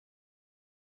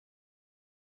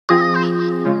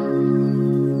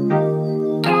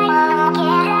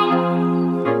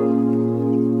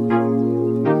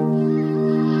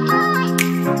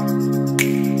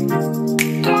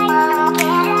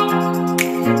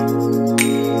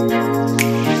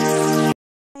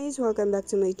guys! Welcome back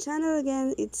to my channel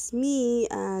again. It's me,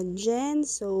 Jen.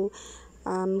 So,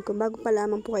 kung bago pa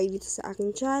lamang po kayo dito sa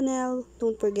aking channel,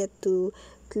 don't forget to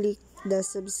click the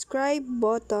subscribe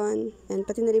button and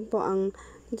pati na rin po ang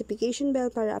notification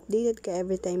bell para updated ka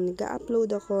every time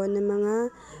nag-upload ako ng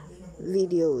mga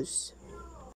videos.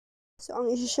 So,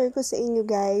 ang isi-share ko sa inyo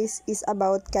guys is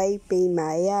about kay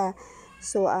Paymaya.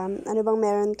 So, ano bang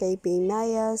meron kay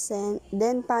Paymaya?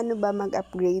 Then, paano ba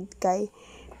mag-upgrade kay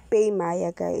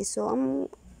Paymaya guys? So,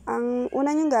 ang una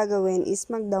nyong gagawin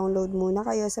is mag-download muna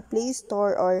kayo sa Play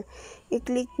Store or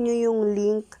i-click nyo yung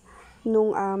link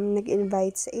nung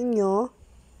nag-invite sa inyo.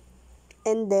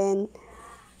 And then,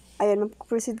 ayun,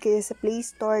 mag-proceed kayo sa Play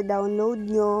Store, download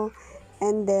nyo,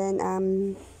 and then,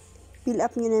 fill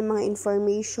up nyo na yung mga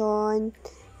information.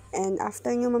 And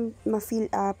after nyo ma-fill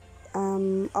up,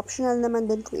 optional naman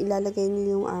doon kung ilalagay nyo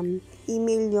yung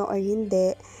email nyo or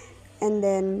hindi. And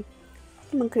then,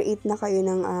 mag-create na kayo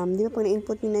ng, di ba pag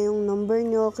na-input nyo na yung number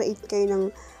nyo, create kayo ng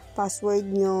password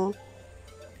nyo.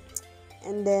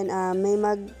 And then, may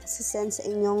mag-send sa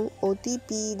inyong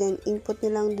OTP, then input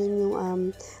nyo lang dun yung,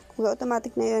 kung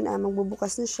automatic na yun,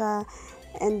 magbubukas na siya.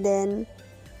 And then,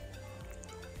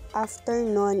 after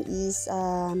nun is,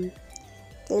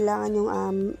 kailangan yung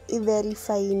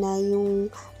i-verify na yung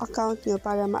account nyo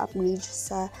para ma-upgrade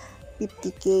sa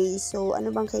 50k. So,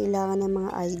 ano bang kailangan ng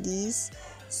mga IDs?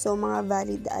 So, mga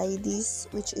valid IDs,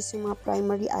 which is yung mga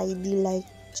primary ID like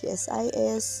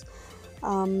GSIS,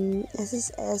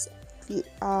 SSS,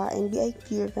 NBI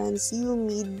clearance,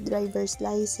 UMID, driver's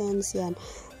license, yan.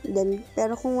 Then,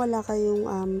 pero kung wala kayong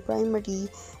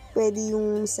primary, pwede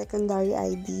yung secondary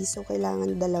ID. So,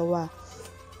 kailangan dalawa.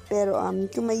 Pero,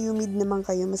 kung may UMID naman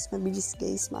kayo, mas mabilis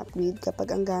guys ma-upgrade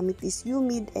kapag ang gamit is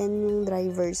UMID and yung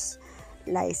driver's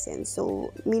license.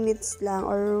 So, minutes lang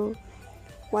or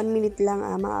 1 minute lang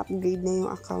ma-upgrade na yung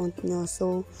account nyo.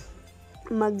 So,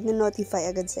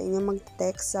 mag-notify agad sa inyo,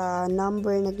 mag-text sa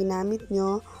number na ginamit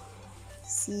nyo,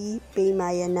 si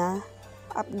Paymaya na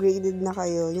upgraded na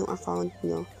kayo yung account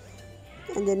nyo.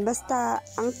 And then, basta,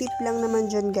 ang tip lang naman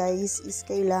dyan guys is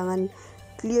kailangan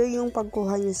clear yung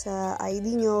pagkuha nyo sa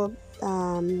ID nyo,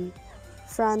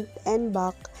 front and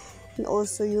back, and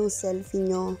also yung selfie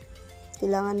nyo.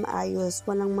 Kailangan maayos,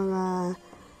 walang mga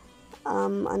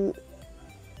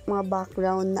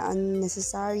background na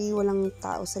unnecessary, walang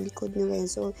tao sa likod nyo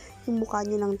ganyan. So, yung mukha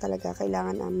nyo lang talaga,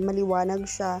 kailangan maliwanag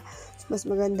siya. So, mas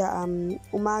maganda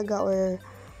umaga or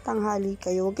tanghali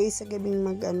kayo. Huwag kayo sa gabing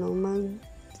mag-selfie.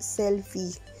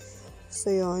 So,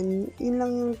 yun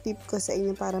lang yung tip ko sa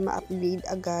inyo para ma-upgrade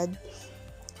agad.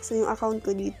 So, yung account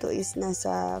ko dito is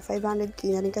nasa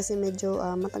 500k na rin kasi medyo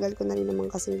matagal ko na rin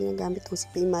naman kasi ginagamit ko si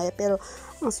Paymaya. Pero,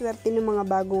 ang swerte ng mga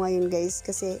bago ngayon guys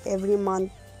kasi every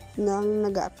month nang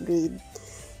nag-upgrade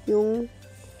yung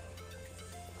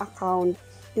account,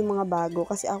 yung mga bago.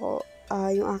 Kasi ako,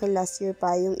 yung akin last year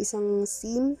pa, yung isang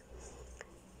SIM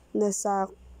na sa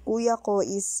kuya ko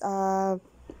is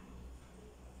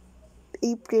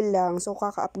April lang. So,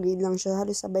 kaka-upgrade lang siya.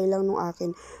 Halos sabay lang nung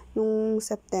akin. Nung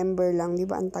September lang. Di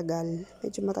ba? Ang tagal.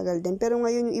 Medyo matagal din. Pero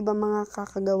ngayon, yung iba mga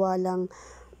kakagawa lang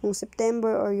nung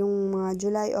September or yung mga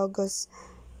July, August,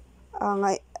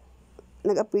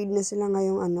 nag-upgrade na sila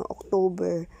ngayong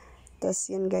October. Tapos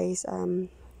yun guys,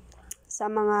 sa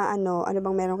mga ano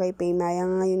bang meron kay Paymaya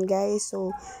ngayon guys. So,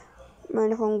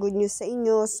 meron akong good news sa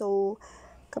inyo. So,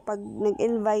 kapag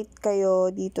nag-invite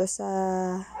kayo dito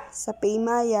sa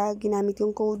Paymaya, ginamit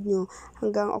yung code nyo,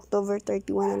 hanggang October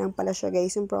 31 na lang pala siya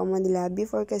guys, yung promo nila.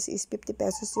 Before kasi is 50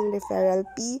 pesos yung referral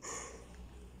fee.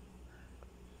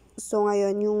 So,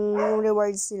 ngayon, yung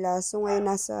rewards sila, so ngayon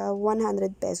nasa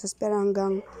 100 pesos, pero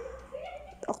hanggang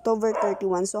October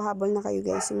 31. So, habol na kayo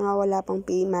guys. Yung mga wala pang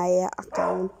Paymaya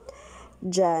account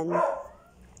dyan.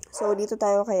 So, dito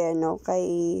tayo kay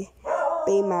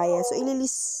Paymaya. So,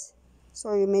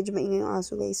 sorry, medyo maingay yung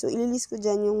aso guys. So, ililist ko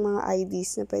dyan yung mga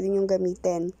IDs na pwede nyong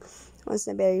gamitin. Once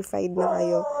na verified na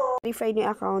kayo. Verified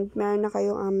yung account, meron na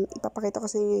kayo, ipapakita ko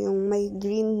sa inyo yung may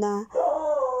green na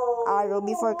arrow.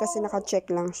 Before kasi naka-check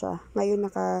lang siya. Ngayon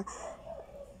naka-green.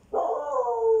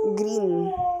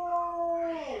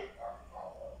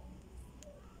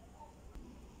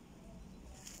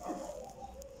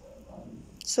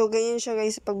 So, ganyan siya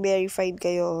guys pag verified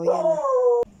kayo. Yan.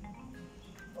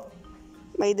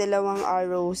 May dalawang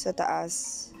arrow sa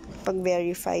taas pag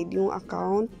verified yung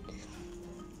account.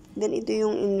 Then, ito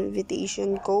yung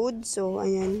invitation code. So,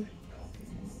 ayan.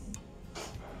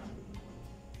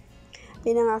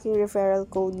 Yan ang aking referral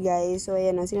code guys. So,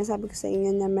 ayan. Sinasabi ko sa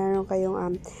inyo na meron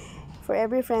kayong for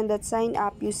every friend that sign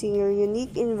up using your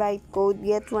unique invite code,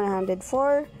 get 104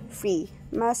 free.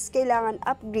 Mas kailangan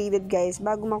upgraded guys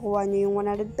bago makuha nyo yung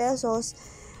 100 pesos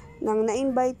nang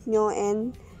na-invite nyo,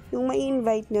 and yung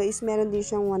ma-invite nyo is meron din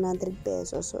siyang 100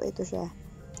 pesos. So, ito siya.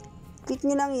 Click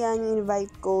nyo lang yan, yung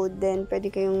invite code, then pwede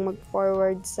kayong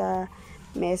mag-forward sa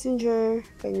messenger,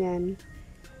 ganyan,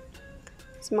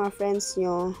 sa mga friends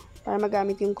nyo, para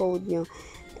magamit yung code nyo.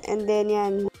 And then,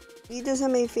 yan, dito sa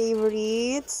may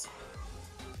favorites,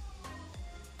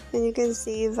 and you can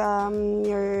save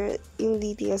yung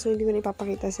details. So, hindi ko na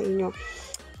ipapakita sa inyo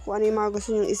kung ano yung mga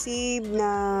gusto nyo i-save na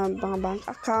mga bank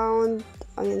account,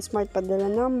 smart padala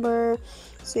number.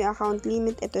 So, yung account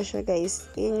limit, ito siya guys.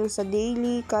 Ayan yung sa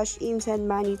daily, cash in, send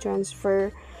money,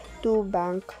 transfer to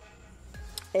bank.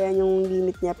 Ayan yung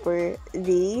limit niya per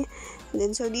day. And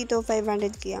then, so dito,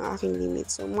 500k ang aking limit.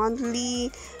 So,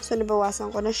 monthly, so nabawasan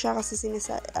ko na siya kasi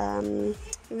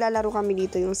naglalaro kami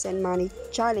dito yung send money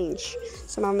challenge.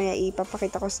 So, mamaya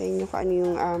ipapakita ko sa inyo kung ano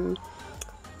yung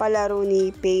palaro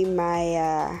ni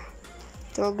Paymaya.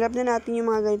 So, grab na natin yung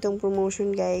mga ganitong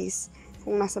promotion guys.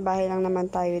 Kung nasa bahay lang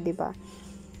naman tayo, diba?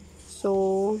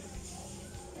 So,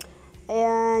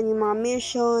 ayan, yung mga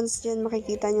missions, dyan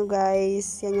makikita nyo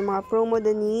guys. Yan yung mga promo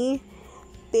din ni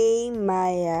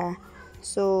Paymaya.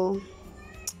 So,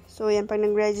 yan, pag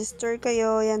nag-register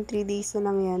kayo, yan, 3 days na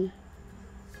lang yan.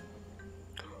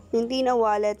 Maintain a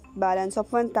wallet balance of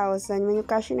 1,000 when you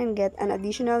cash in and get an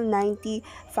additional 95%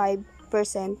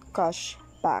 cash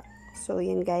back. So,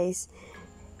 yan guys.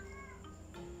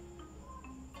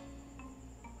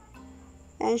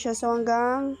 Ayan siya, so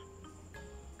hanggang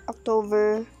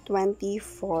October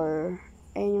 24.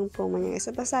 Ayan yung promo niya.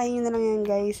 So, basahin nyo na lang yan,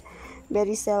 guys.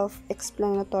 Very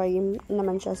self-explanatory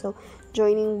naman siya. So,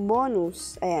 joining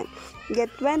bonus. Ayan.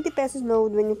 Get 20 pesos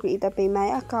load when you create a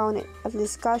Paymaya account. At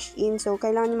least cash in. So,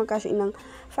 kailangan nyo mag-cash in ng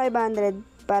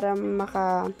 500 para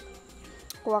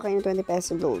makakuha kayo ng 20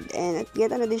 pesos load. And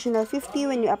get an additional 50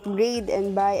 when you upgrade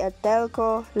and buy a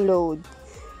telco load.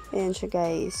 Ayan siya,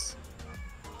 guys.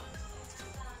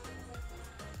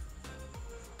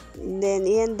 Then,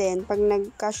 iyan din, pag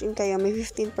nag-cash in kayo, may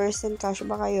 15% cash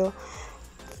ba kayo.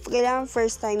 Kailangan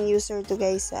first time user to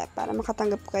guys, para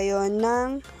makatanggap kayo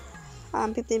ng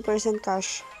 15%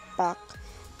 cash back.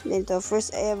 Then ito, first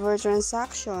ever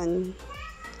transaction,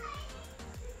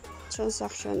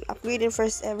 upgrade in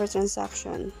first ever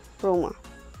transaction promo.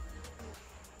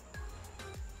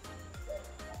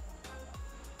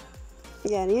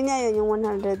 Yan, yun nga yun, yung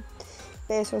 100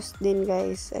 pesos din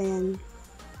guys. Ayan.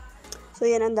 So,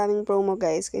 yan ang daming promo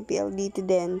guys kay PLDT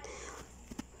din.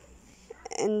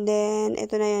 And then,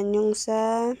 ito na yan yung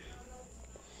sa...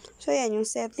 So, yan yung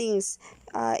settings.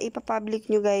 Ipapublic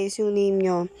nyo guys yung name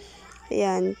nyo.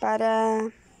 Ayan, para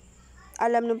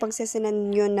alam nung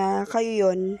pagsesinan nyo na kayo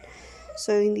yon.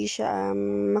 So, hindi siya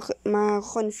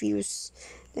ma-confuse.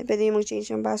 Then, pwede nyo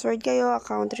mag-change ng password kayo,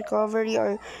 account recovery,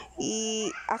 or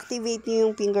i-activate nyo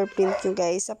yung fingerprint nyo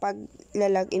guys sa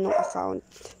pag-log-in ng account.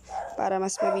 Para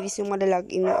mas mabilis yung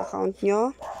malalagin yung account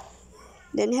nyo.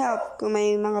 Then help, kung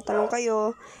may mga tanong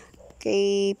kayo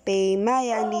kay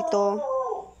Paymaya dito.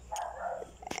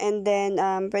 And then,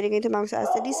 pwede kayo tumawag sa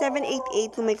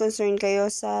 *788 kung may concern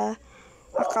kayo sa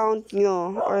account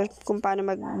nyo or kung paano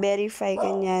mag-verify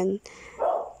ganyan.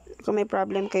 Kung may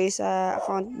problem kayo sa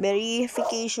account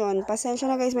verification. Pasensya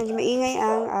na guys, medyo maingay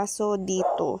ang aso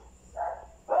dito.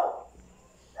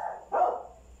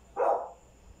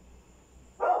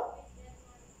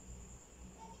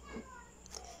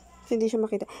 Hindi siya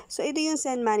makita. So, ito yung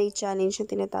send money challenge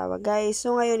yung tinatawag, guys.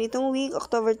 So, ngayon, itong week,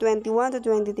 October 21 to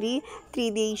 23,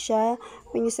 3 days siya.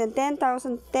 When you send 10,000,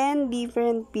 10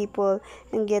 different people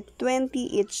and get 20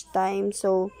 each time.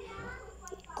 So,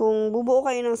 kung bubuo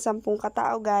kayo ng 10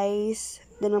 katao, guys,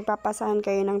 then magpapasahan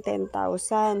kayo ng 10,000.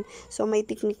 So, may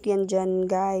technique yan dyan,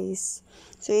 guys.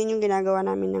 So, yun yung ginagawa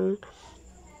namin ng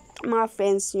mga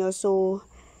friends nyo. So,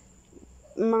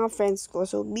 mga friends ko.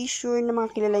 So, be sure na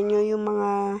makilala nyo yung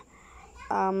mga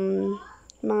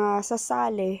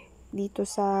sasali dito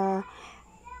sa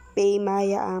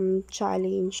Paymaya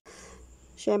challenge.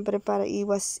 Syempre para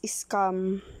iwas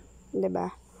scam, 'di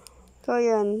ba? So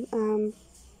yun,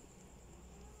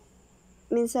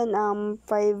 minsan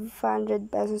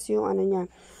 500 pesos yung ano niya,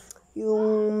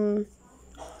 yung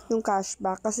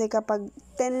cashback kasi kapag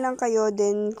 10 lang kayo,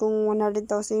 then kung 100,000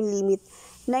 yung limit,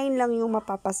 9 lang yung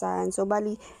mapapasahan. So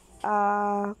bali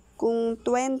kung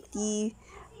 20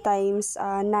 times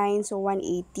 9, so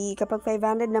 180. Kapag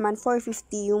 500 naman,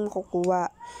 450 yung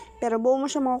makukuha. Pero buo mo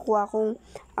siya makukuha kung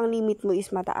ang limit mo is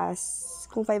mataas.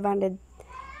 Kung 500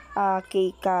 K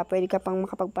ka, pwede ka pang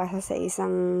makapagpasa sa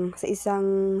ibang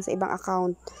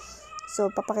account.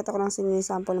 So, papakita ko lang sa inyo yung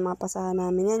sample ng mga pasahan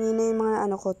namin. Yan, yun na yung mga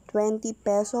 20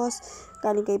 pesos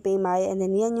galing kay Paymaya. And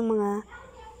then, yan yung mga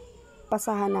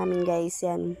pasahan namin, guys.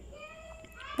 Yan.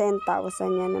 10,000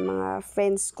 yan ng mga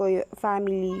friends ko,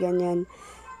 family, ganyan.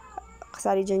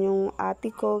 Kasali dyan yung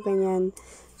ate ko, ganyan.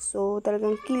 So,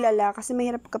 talagang kilala. Kasi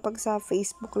mahirap kapag sa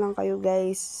Facebook lang kayo,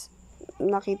 guys.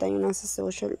 Nakilala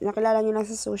nyo lang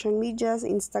sa social media, sa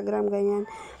Instagram, ganyan.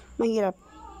 Mahirap.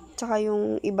 Tsaka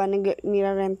yung iba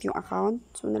nira-rent yung account.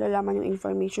 So, nalalaman yung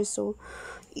information. So,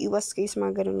 iwas kayo sa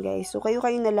mga ganun, guys. So, kayo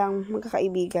na lang,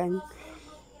 magkakaibigan.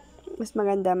 Mas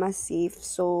maganda, mas safe.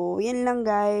 So, yan lang,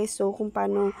 guys. So, kung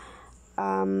paano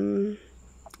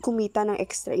kumita ng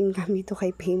extra income dito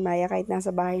kay Paymaya kahit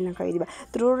nasa bahay lang kayo, di ba?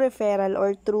 Through referral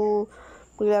or through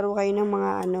maglaro kayo ng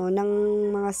mga ng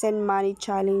mga send money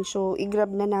challenge. So, i-grab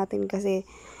na natin kasi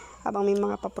habang may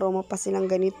mga pa-promo pa silang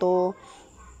ganito.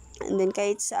 And then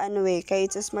kahit sa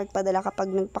kahit sa Smart Padala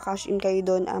kapag nagpa-cash in kayo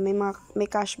doon, may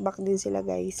cashback din sila,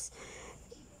 guys.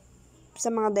 Sa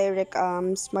mga direct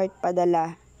Smart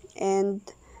Padala. And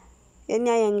yan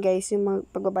nga yan, guys, yung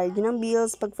pagbabayad ng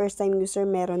bills, pag first time user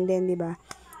meron din, di ba?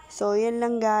 So, yan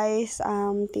lang, guys.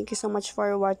 Thank you so much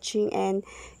for watching. And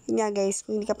yun nga, guys,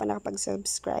 kung hindi ka pa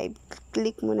nakapag-subscribe,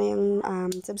 click mo na yung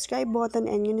subscribe button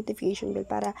and yung notification bell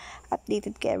para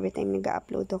updated ka every time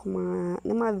nag-upload ako ng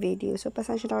mga video. So,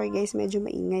 pasensya na kayo, guys, medyo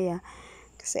maingay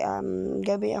kasi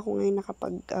gabi ako ngayon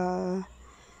nakapag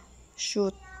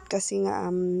shoot kasi nga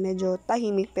medyo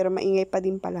tahimik pero maingay pa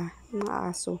din pala yung mga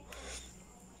aso.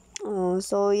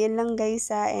 So, yan lang, guys,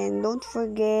 and don't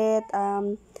forget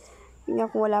yun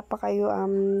nga, kung wala pa kayo,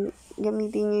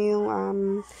 gamitin nyo yung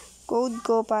code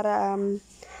ko para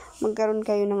magkaroon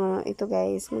kayo ng ito,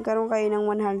 guys, magkaroon kayo ng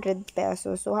 100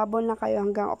 pesos. So, habol na kayo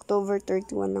hanggang October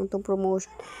 31 lang itong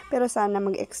promotion. Pero sana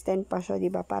mag-extend pa siya,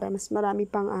 diba? Para mas marami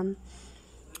pang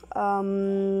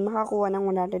makakuha ng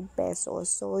 100 pesos.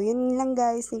 So, yun lang,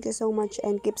 guys. Thank you so much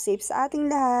and keep safe sa ating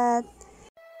lahat.